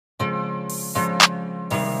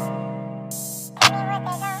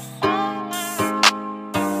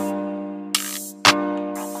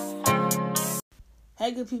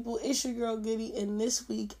Hey, good people, it's your girl Goody, and this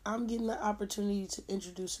week I'm getting the opportunity to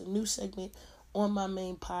introduce a new segment on my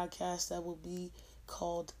main podcast that will be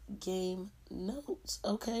called Game Notes.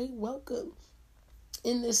 Okay, welcome.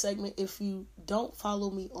 In this segment, if you don't follow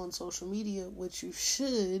me on social media, which you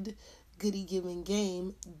should, Goody Giving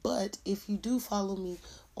Game, but if you do follow me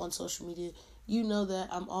on social media, you know that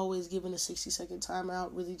I'm always giving a 60-second timeout,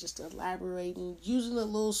 really just elaborating, using a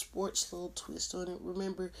little sports little twist on it.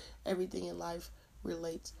 Remember, everything in life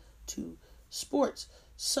relates to sports.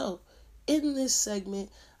 So, in this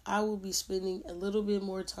segment, I will be spending a little bit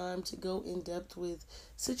more time to go in depth with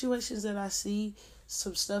situations that I see,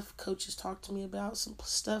 some stuff coaches talk to me about, some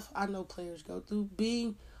stuff I know players go through.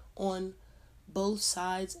 Being on both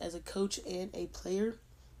sides as a coach and a player,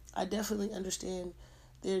 I definitely understand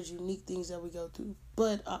there's unique things that we go through.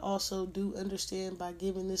 But I also do understand by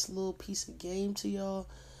giving this little piece of game to y'all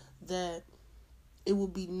that it will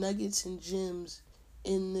be nuggets and gems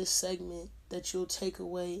in this segment that you'll take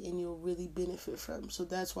away and you'll really benefit from. So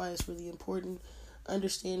that's why it's really important.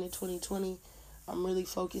 Understand in 2020, I'm really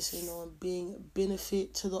focusing on being a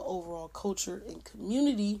benefit to the overall culture and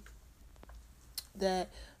community that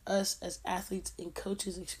us as athletes and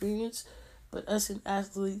coaches experience. But us as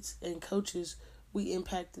athletes and coaches, we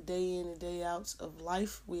impact the day in and day outs of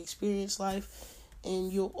life. We experience life,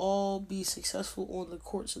 and you'll all be successful on the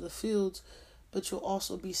courts of the fields, but you'll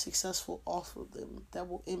also be successful off of them that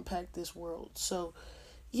will impact this world. So,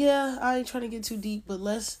 yeah, I ain't trying to get too deep, but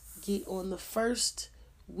let's get on the first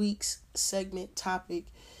week's segment topic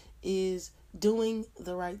is doing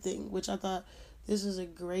the right thing, which I thought this is a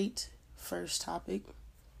great first topic.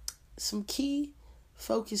 Some key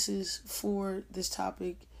focuses for this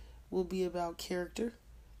topic will be about character,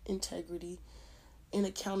 integrity, and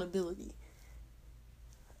accountability.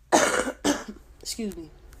 Excuse me.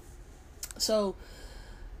 So,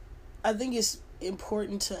 I think it's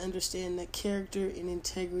important to understand that character and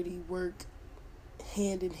integrity work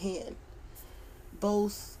hand in hand,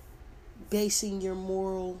 both basing your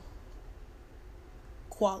moral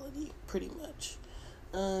quality, pretty much.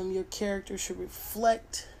 Your character should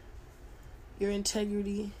reflect your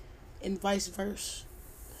integrity and vice versa.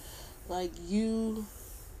 Like, you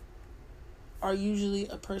are usually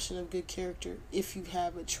a person of good character if you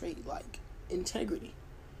have a trait like integrity.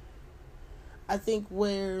 I think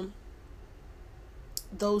where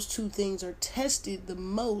those two things are tested the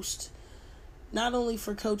most, not only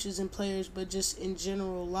for coaches and players, but just in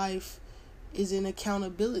general life, is in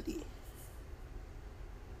accountability.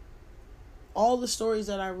 All the stories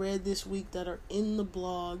that I read this week that are in the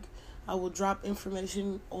blog, I will drop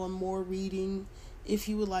information on more reading if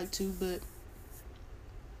you would like to, but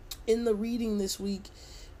in the reading this week,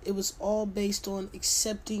 it was all based on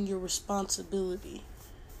accepting your responsibility.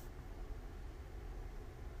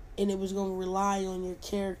 And it was going to rely on your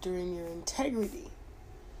character and your integrity.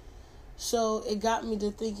 So it got me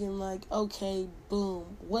to thinking, like, okay,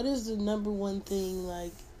 boom, what is the number one thing,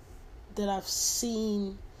 like, that I've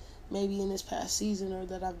seen maybe in this past season or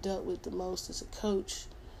that I've dealt with the most as a coach?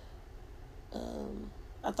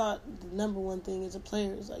 I thought the number one thing as a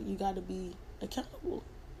player is, like, you got to be accountable.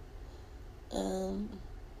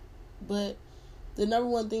 But the number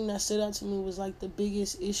one thing that stood out to me was, like, the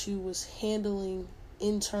biggest issue was handling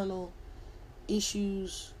internal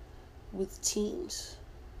issues with teams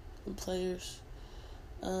and players.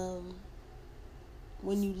 When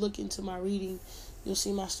you look into my reading, you'll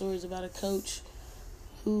see my stories about a coach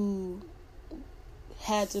who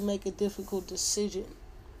had to make a difficult decision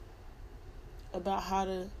about how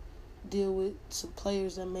to deal with some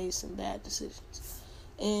players that made some bad decisions.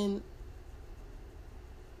 And,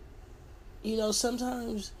 you know,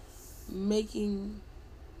 sometimes making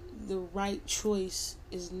the right choice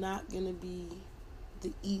is not going to be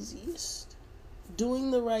the easiest.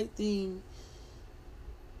 Doing the right thing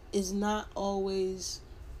is not always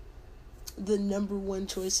the number one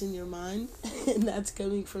choice in your mind, and that's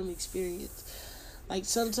coming from experience. Like,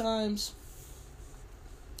 sometimes,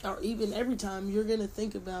 or even every time, you're going to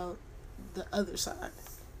think about the other side,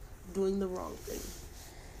 doing the wrong thing.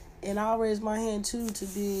 And I'll raise my hand, too, to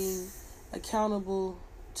being accountable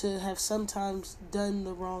to have sometimes done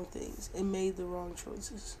the wrong things and made the wrong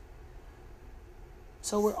choices.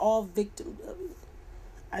 So we're all victims of it.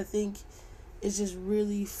 I think it's just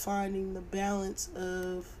really finding the balance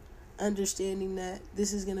of understanding that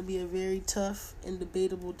this is going to be a very tough and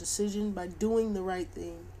debatable decision by doing the right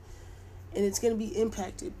thing. And it's going to be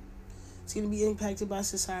impacted. It's going to be impacted by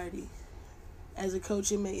society. As a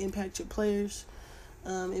coach, it may impact your players.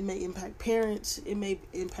 It may impact parents. It may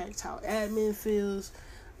impact how admin feels.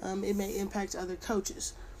 It may impact other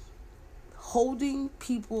coaches. Holding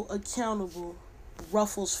people accountable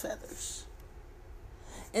ruffles feathers.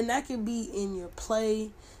 And that could be in your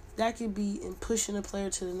play. That could be in pushing a player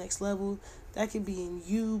to the next level. That could be in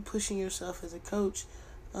you pushing yourself as a coach.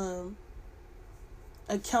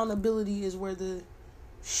 Accountability is where the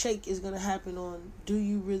shake is going to happen on, do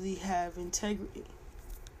you really have integrity?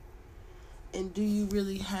 And do you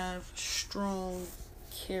really have strong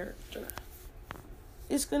character?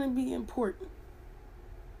 It's going to be important.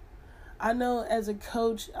 I know as a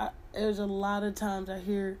coach, there's a lot of times I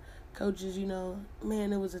hear coaches,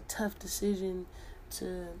 man, it was a tough decision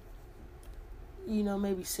to,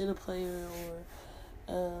 maybe sit a player,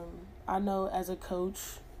 or I know as a coach,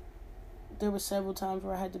 there were several times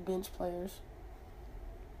where I had to bench players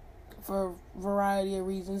for a variety of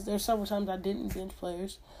reasons. There's several times I didn't bench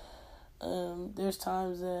players. There's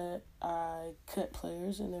times that I cut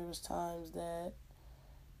players, and there was times that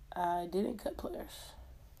I didn't cut players.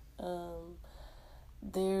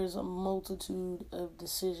 There's a multitude of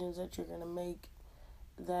decisions that you're going to make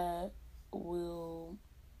that will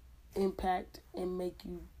impact and make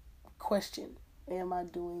you question, am I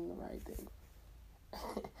doing the right thing?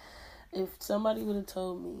 If somebody would have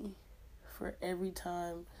told me for every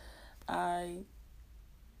time I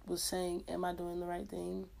was saying, am I doing the right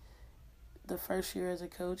thing, the first year as a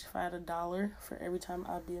coach, if I had $1 for every time,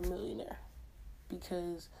 I'd be a millionaire.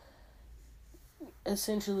 Because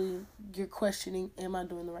essentially, you're questioning, am I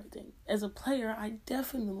doing the right thing? As a player, I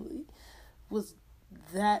definitely was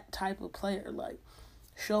that type of player. Like,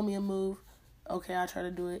 show me a move. Okay, I try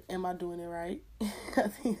to do it. Am I doing it right? I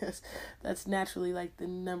think that's naturally like the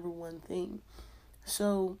number one thing.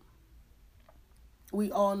 So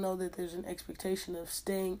we all know that there's an expectation of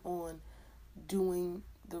staying on doing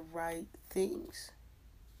the right things,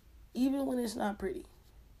 even when it's not pretty.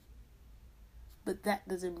 But that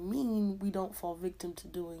doesn't mean we don't fall victim to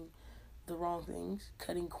doing the wrong things,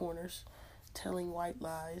 cutting corners, telling white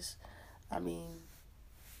lies. I mean,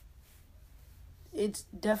 it's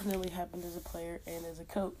definitely happened as a player and as a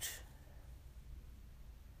coach.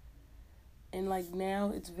 And like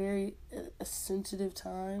now, it's very a sensitive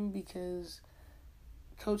time because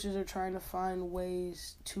coaches are trying to find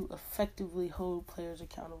ways to effectively hold players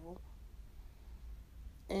accountable.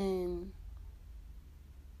 And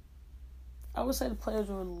I would say the players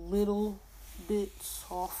are a little bit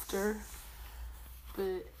softer,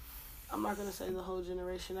 but I'm not going to say the whole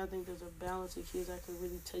generation. I think there's a balance of kids that could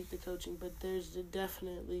really take the coaching, but there's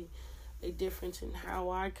definitely a difference in how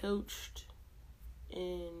I coached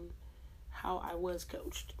and how I was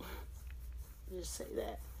coached. Just say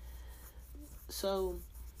that. So,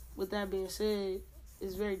 with that being said,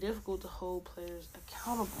 it's very difficult to hold players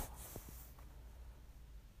accountable.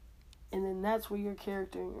 And then that's where your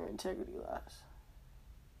character and your integrity lies.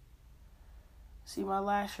 See, my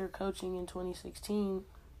last year coaching in 2016,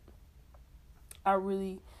 I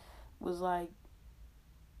really was like,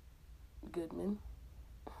 Goodman.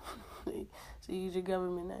 So use your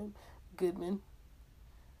government name. Goodman.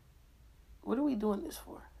 What are we doing this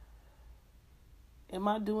for? Am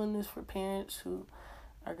I doing this for parents who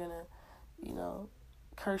are going to,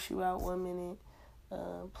 curse you out 1 minute,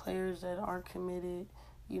 players that aren't committed,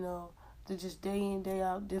 the just day in, day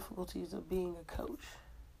out difficulties of being a coach?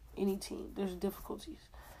 Any team, there's difficulties.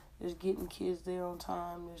 There's getting kids there on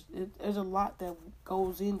time. There's a lot that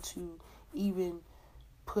goes into even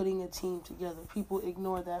putting a team together. People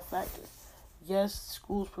ignore that factor. Yes,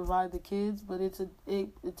 schools provide the kids, but it's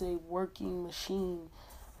a working machine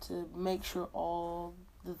to make sure all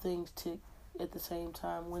the things tick at the same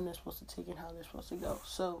time, when they're supposed to tick and how they're supposed to go.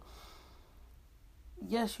 So,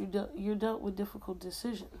 yes, you're dealt with difficult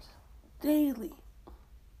decisions daily.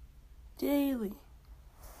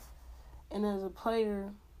 And as a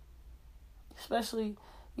player, especially,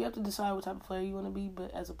 you have to decide what type of player you want to be,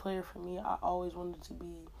 but as a player, for me, I always wanted to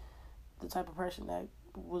be the type of person that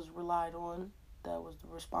was relied on, that was the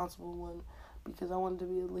responsible one, because I wanted to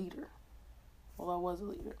be a leader. Well, I was a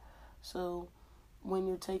leader. So when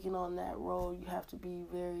you're taking on that role, you have to be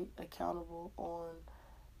very accountable on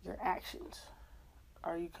your actions.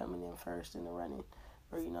 Are you coming in first in the running,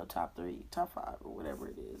 or, top 3, top 5, or whatever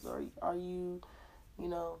it is? Or are you,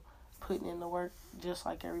 putting in the work just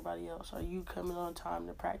like everybody else? Are you coming on time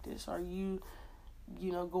to practice? Are you,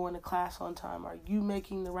 going to class on time? Are you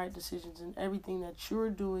making the right decisions in everything that you're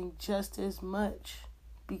doing just as much?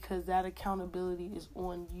 Because that accountability is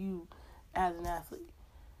on you as an athlete,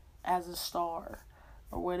 as a star,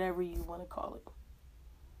 or whatever you want to call it.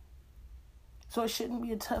 So it shouldn't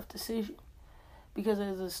be a tough decision. Because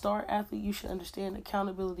as a star athlete, you should understand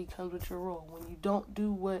accountability comes with your role. When you don't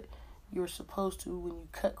do what you're supposed to, when you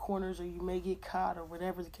cut corners or you may get caught or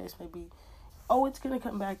whatever the case may be, it's going to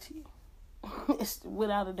come back to you. It's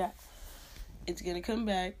without a doubt. It's going to come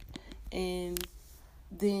back, and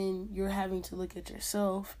then you're having to look at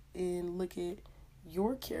yourself and look at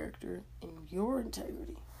your character and your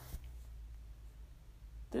integrity.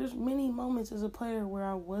 There's many moments as a player where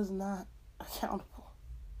I was not accountable.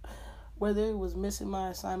 Whether it was missing my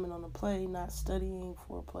assignment on a play, not studying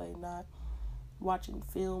for a play, not watching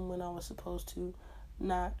film when I was supposed to,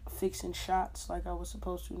 not fixing shots like I was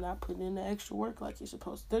supposed to, not putting in the extra work like you're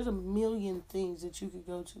supposed to. There's a million things that you could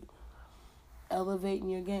go to. Elevating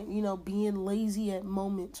your game, being lazy at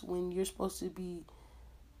moments when you're supposed to be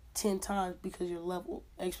 10 times because you're level,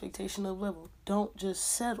 expectation of level. Don't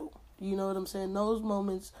just settle. You know what I'm saying? Those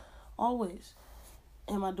moments, always,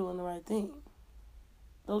 am I doing the right thing?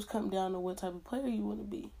 Those come down to what type of player you want to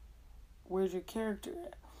be. Where's your character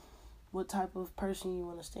at? What type of person you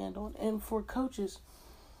want to stand on? And for coaches,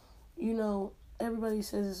 everybody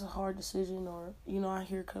says it's a hard decision, or, I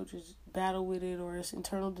hear coaches battle with it, or it's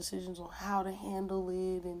internal decisions on how to handle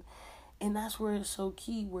it. And that's where it's so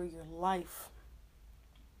key, where your life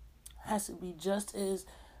has to be just as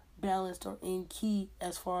balanced or in key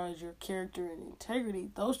as far as your character and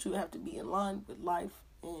integrity. Those two have to be in line with life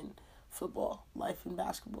in football, life in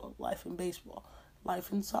basketball, life in baseball,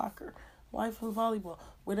 life in soccer, life in volleyball,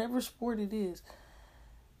 whatever sport it is.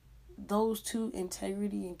 Those two,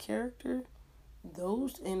 integrity and character,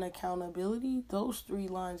 those and accountability, those three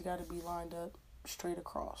lines got to be lined up straight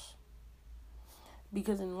across.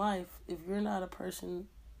 Because in life, if you're not a person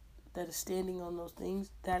that is standing on those things,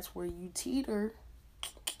 that's where you teeter.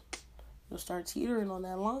 You'll start teetering on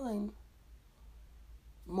that line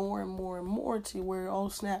more and more and more to where, oh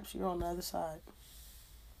snaps, you're on the other side.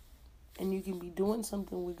 And you can be doing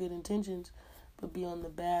something with good intentions, but be on the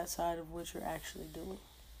bad side of what you're actually doing.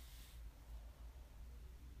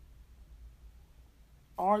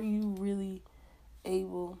 Are you really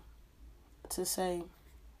able to say,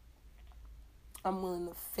 I'm willing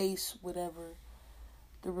to face whatever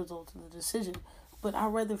the result of the decision? But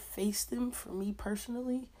I'd rather face them, for me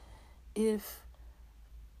personally, if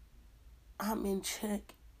I'm in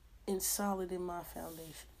check and solid in my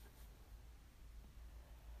foundation.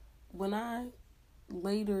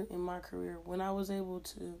 Later in my career, when I was able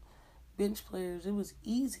to bench players, it was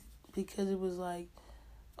easy because it was like,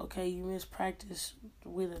 okay, you miss practice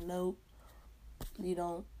with a note, you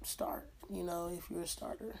don't start, if you're a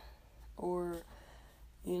starter. Or,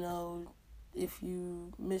 if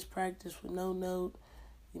you miss practice with no note,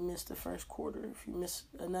 you miss the first quarter. If you miss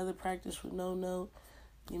another practice with no note,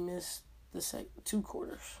 you miss the 2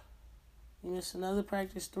 quarters. You miss another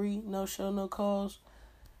practice, 3, no show, no calls,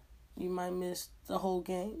 you might miss the whole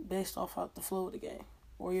game based off the flow of the game.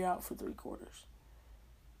 Or you're out for 3 quarters.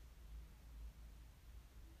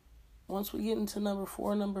 Once we get into number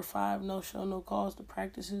 4, number 5, no show, no calls to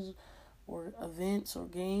practices or events or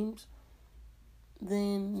games,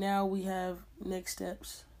 then now we have next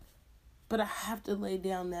steps. But I have to lay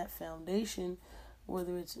down that foundation,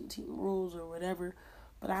 whether it's in team rules or whatever,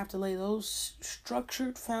 but I have to lay those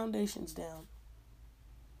structured foundations down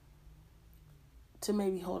to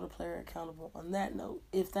maybe hold a player accountable on that note,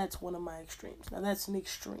 if that's one of my extremes. Now, that's an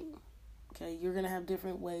extreme, okay? You're going to have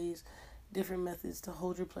different ways, different methods to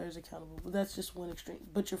hold your players accountable, but that's just one extreme.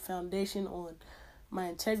 But your foundation on my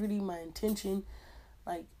integrity, my intention,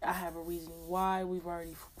 like I have a reasoning why, we've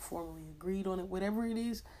already formally agreed on it, whatever it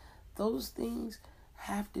is, those things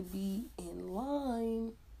have to be in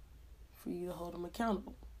line for you to hold them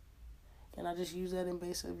accountable. And I just use that in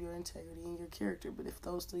base of your integrity and your character. But if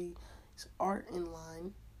those three aren't in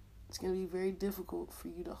line, it's going to be very difficult for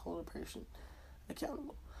you to hold a person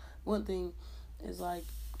accountable. One thing is like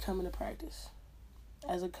coming to practice.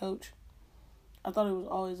 As a coach, I thought it was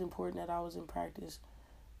always important that I was in practice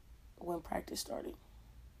when practice started.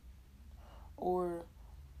 Or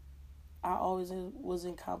I always was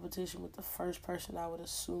in competition with the first person I would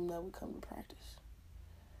assume that would come to practice.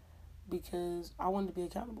 Because I wanted to be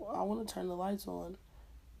accountable. I want to turn the lights on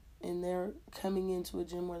and they're coming into a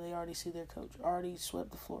gym where they already see their coach, already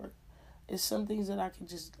swept the floor. It's some things that I could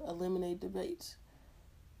just eliminate debates.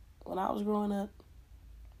 When I was growing up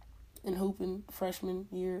and hooping freshman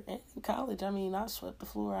year and in college, I swept the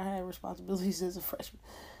floor. I had responsibilities as a freshman.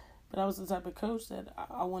 But I was the type of coach that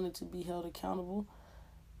I wanted to be held accountable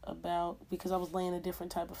about, because I was laying a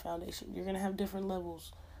different type of foundation. You're going to have different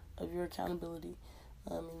levels of your accountability.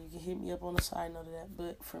 And you can hit me up on the side note of that.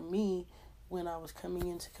 But for me, when I was coming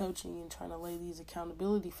into coaching and trying to lay these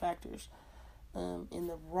accountability factors in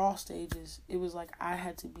the raw stages, it was like I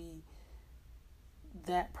had to be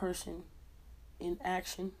that person in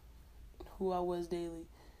action, who I was daily,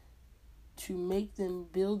 to make them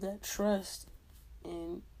build that trust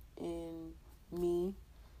and in me,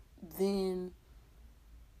 then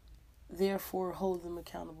therefore hold them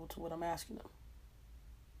accountable to what I'm asking them.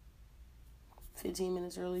 15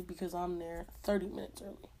 minutes early because I'm there 30 minutes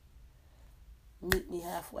early. Meet me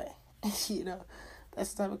halfway. That's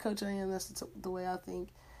the type of coach I am. That's the way I think,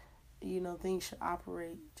 things should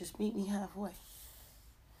operate. Just meet me halfway.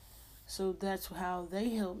 So that's how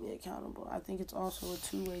they hold me accountable. I think it's also a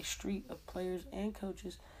two-way street of players and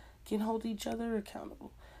coaches can hold each other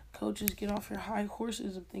accountable. Coaches, get off your high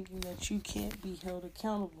horses of thinking that you can't be held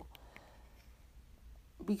accountable,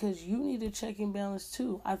 because you need a check and balance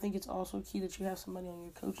too. I think it's also key that you have somebody on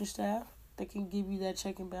your coaching staff that can give you that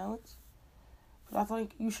check and balance. But I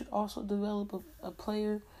think you should also develop a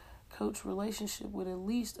player-coach relationship with at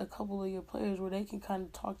least a couple of your players where they can kind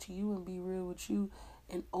of talk to you and be real with you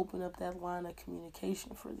and open up that line of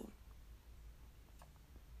communication for them.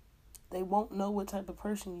 They won't know what type of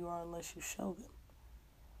person you are unless you show them.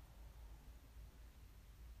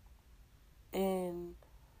 And,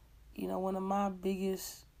 one of my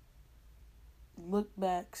biggest look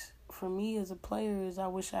backs for me as a player is I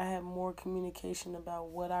wish I had more communication about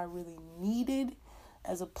what I really needed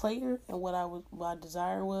as a player and what my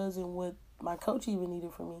desire was and what my coach even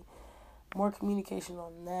needed from me. More communication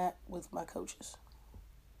on that with my coaches.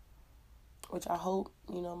 Which I hope,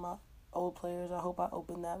 my old players, I hope I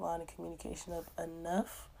opened that line of communication up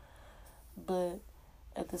enough. But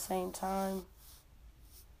at the same time,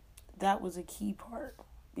 that was a key part,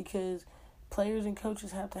 because players and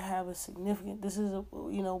coaches have to have a significant, this is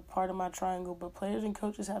part of my triangle, but players and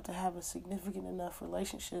coaches have to have a significant enough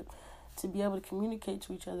relationship to be able to communicate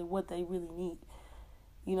to each other what they really need.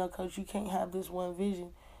 Coach, you can't have this one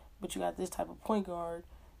vision, but you got this type of point guard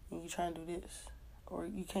and you trying to do this. Or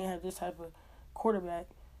you can't have this type of quarterback,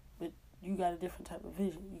 but you got a different type of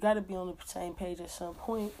vision. You got to be on the same page at some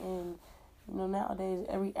point. And, nowadays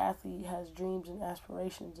every athlete has dreams and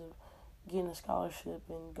aspirations of getting a scholarship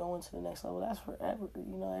and going to the next level. That's forever.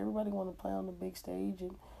 Everybody want to play on the big stage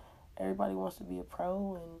and everybody wants to be a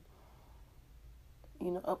pro.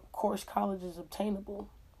 And, of course, college is obtainable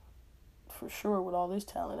for sure with all this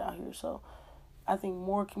talent out here. So I think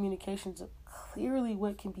more communications of clearly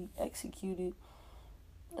what can be executed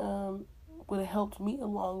would have helped me a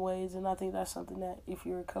long ways. And I think that's something that if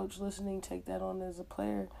you're a coach listening, take that on as a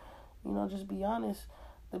player. Just be honest.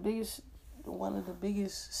 One of the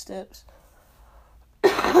biggest steps,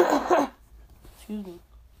 excuse me,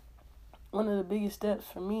 one of the biggest steps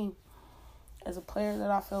for me as a player that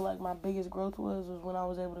I feel like my biggest growth was when I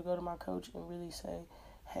was able to go to my coach and really say,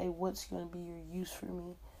 hey, what's going to be your use for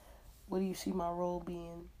me? What do you see my role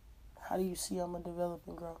being? How do you see I'm going to develop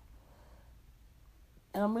and grow?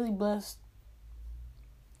 And I'm really blessed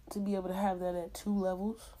to be able to have that at 2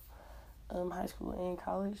 levels, high school and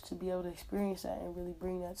college, to be able to experience that and really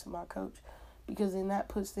bring that to my coach. Because then that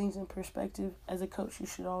puts things in perspective. As a coach, you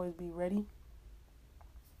should always be ready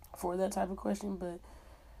for that type of question, but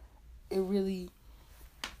it really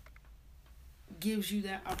gives you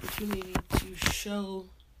that opportunity to show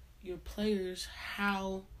your players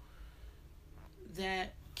how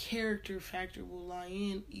that character factor will lie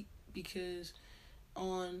in, because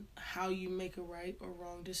on how you make a right or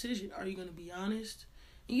wrong decision. Are you going to be honest?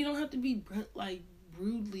 And you don't have to be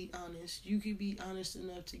brutally honest. You could be honest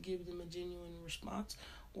enough to give them a genuine response,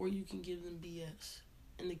 or you can give them BS.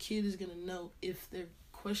 And the kid is going to know if their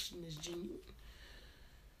question is genuine.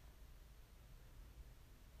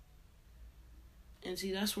 And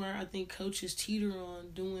see, that's where I think coaches teeter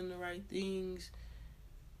on doing the right things,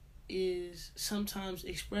 is sometimes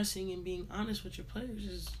expressing and being honest with your players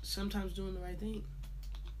is sometimes doing the right thing.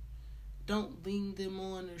 Don't lean them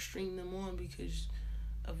on or string them on because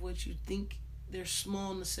of what you think their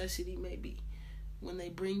small necessity may be. When they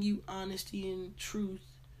bring you honesty and truth,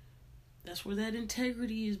 that's where that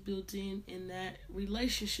integrity is built in and that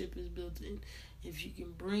relationship is built in. If you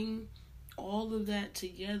can bring all of that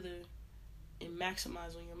together and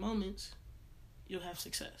maximize on your moments, you'll have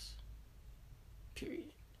success.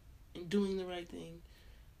 Period. And doing the right thing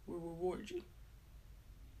will reward you.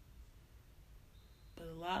 But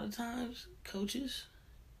a lot of times, coaches,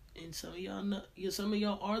 and some of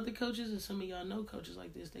y'all are the coaches, and some of y'all know coaches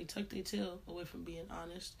like this, they tuck their tail away from being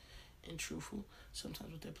honest and truthful,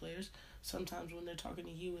 sometimes with their players, sometimes when they're talking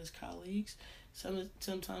to you as colleagues,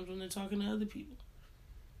 sometimes when they're talking to other people.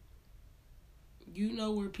 You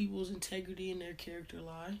know where people's integrity and their character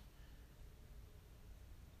lie.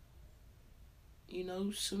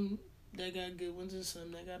 Some that got good ones and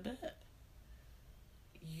some that got bad.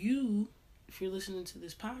 You, if you're listening to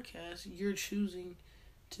this podcast, you're choosing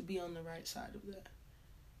to be on the right side of that.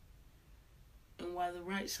 And while the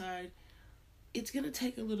right side It's going to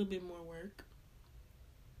take a little bit more work.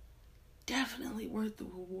 Definitely worth the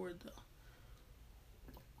reward, though.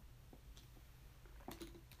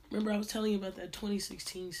 Remember I was telling you about that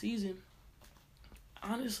 2016 season?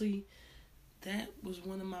 Honestly, that was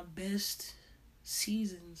one of my best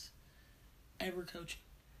seasons ever coaching.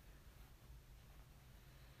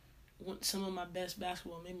 Some of my best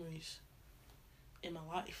basketball memories in my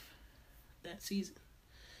life that season.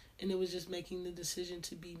 And it was just making the decision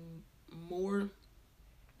to be more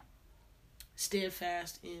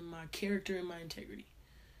steadfast in my character and my integrity.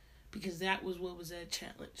 Because that was what was at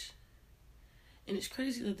challenge. And it's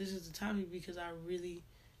crazy that this is the topic because I really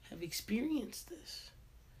have experienced this.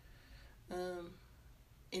 And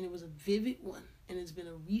it was a vivid one. And it's been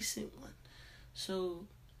a recent one. So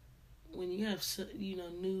when you have,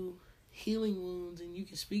 new healing wounds and you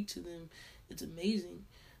can speak to them, it's amazing.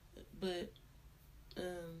 But,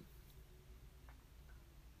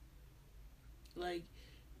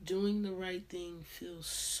 doing the right thing feels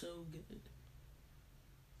so good.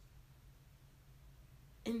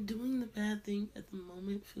 And doing the bad thing at the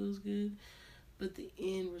moment feels good, but the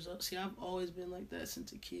end result, see, I've always been like that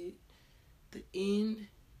since a kid. The end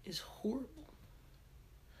is horrible.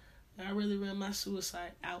 I really ran my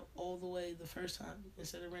suicide out all the way the first time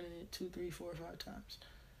instead of running it 2, 3, 4, 5 times.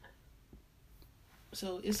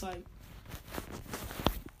 So it's like,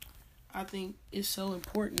 I think it's so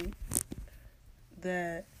important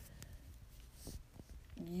that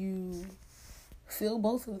you feel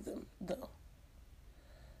both of them, though.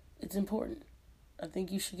 It's important. I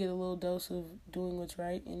think you should get a little dose of doing what's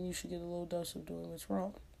right, and you should get a little dose of doing what's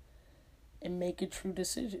wrong. And make a true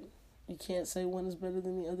decision. You can't say one is better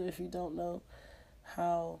than the other if you don't know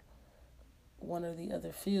how one or the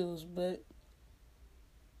other feels. But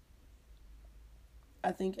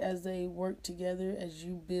I think as they work together, as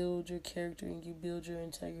you build your character and you build your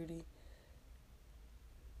integrity,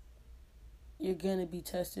 you're going to be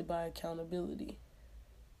tested by accountability.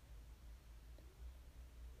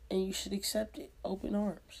 And you should accept it, open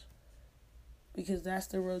arms. Because that's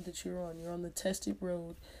the road that you're on. You're on the tested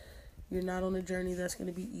road. You're not on a journey that's going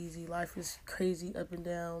to be easy. Life is crazy, up and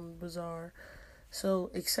down, bizarre.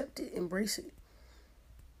 So accept it, embrace it.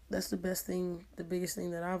 That's the biggest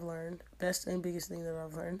thing that I've learned, best and biggest thing that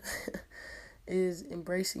I've learned, is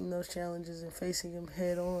embracing those challenges and facing them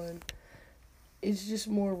head on. It's just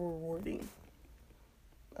more rewarding.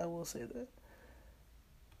 I will say that.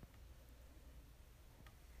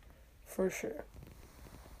 For sure.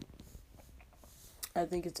 I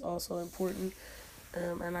think it's also important,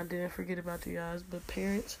 and I didn't forget about you guys, but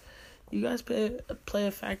parents, you guys play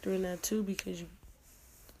a factor in that too, because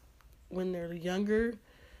when they're younger,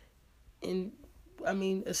 and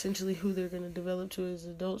essentially who they're going to develop to as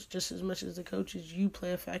adults, just as much as the coaches, you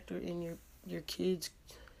play a factor in your kids'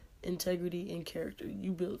 integrity and character.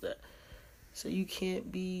 You build that. So you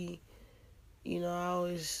can't be, I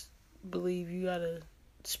always believe you got to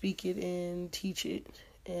speak it and teach it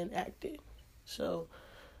and act it. So,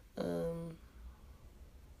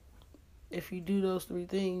 if you do those 3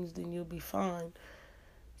 things, then you'll be fine.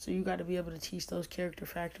 So you got to be able to teach those character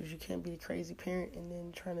factors. You can't be a crazy parent and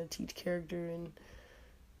then trying to teach character, and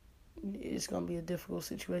it's going to be a difficult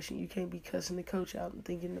situation. You can't be cussing the coach out and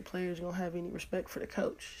thinking the player's going to have any respect for the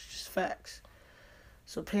coach. It's just facts.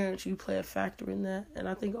 So parents, you play a factor in that. And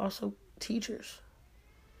I think also teachers.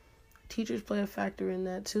 Teachers play a factor in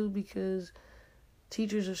that too, because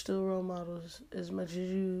teachers are still role models. As much as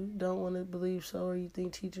you don't want to believe so, or you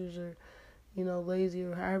think teachers are, lazy,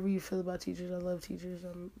 or however you feel about teachers. I love teachers.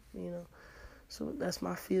 So that's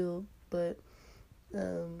my field. But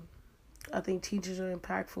I think teachers are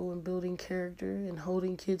impactful in building character and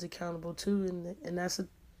holding kids accountable too. And that's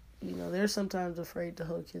they're sometimes afraid to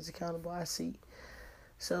hold kids accountable. I see.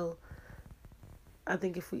 So I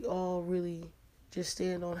think if we all really just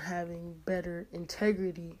stand on having better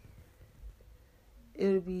integrity,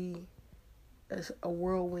 it'll be a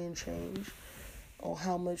whirlwind change on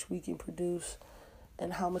how much we can produce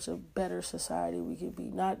and how much a better society we could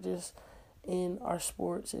be, not just in our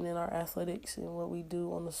sports and in our athletics and what we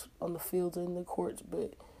do on the fields and the courts,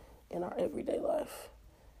 but in our everyday life.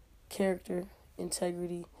 Character,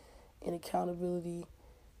 integrity, and accountability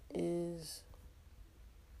is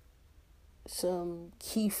some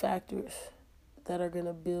key factors that are going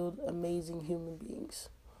to build amazing human beings.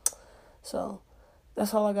 So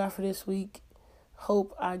that's all I got for this week.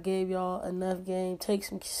 Hope I gave y'all enough game. Take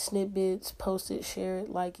some snippets, post it, share it,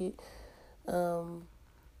 like it.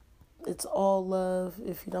 It's all love.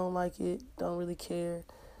 If you don't like it, don't really care.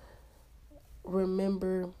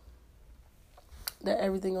 Remember that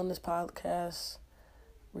everything on this podcast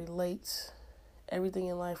relates. everything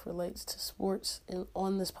in life relates to sports and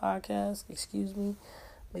on this podcast. Excuse me.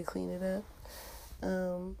 Let me clean it up.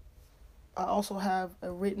 I also have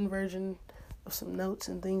a written version of some notes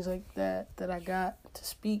and things like that I got to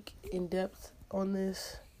speak in depth on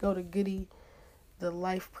this. Go to Goody, the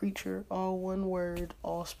Life Preacher, all one word,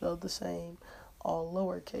 all spelled the same, all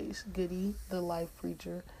lowercase, Goody, the Life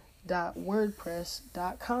Preacher,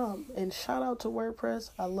 .wordpress.com. And shout out to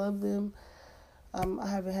WordPress. I love them. I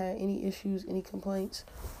haven't had any issues, any complaints.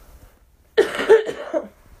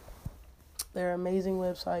 They're an amazing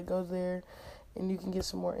website. Go there and you can get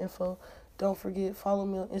some more info. Don't forget, follow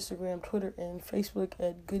me on Instagram, Twitter, and Facebook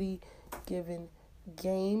at Goody Given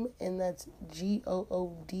Game, and that's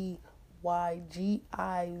GOODYGIVINGAME,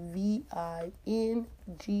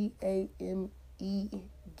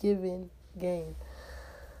 Given Game.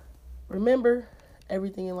 Remember,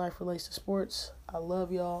 everything in life relates to sports. I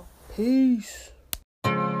love y'all. Peace.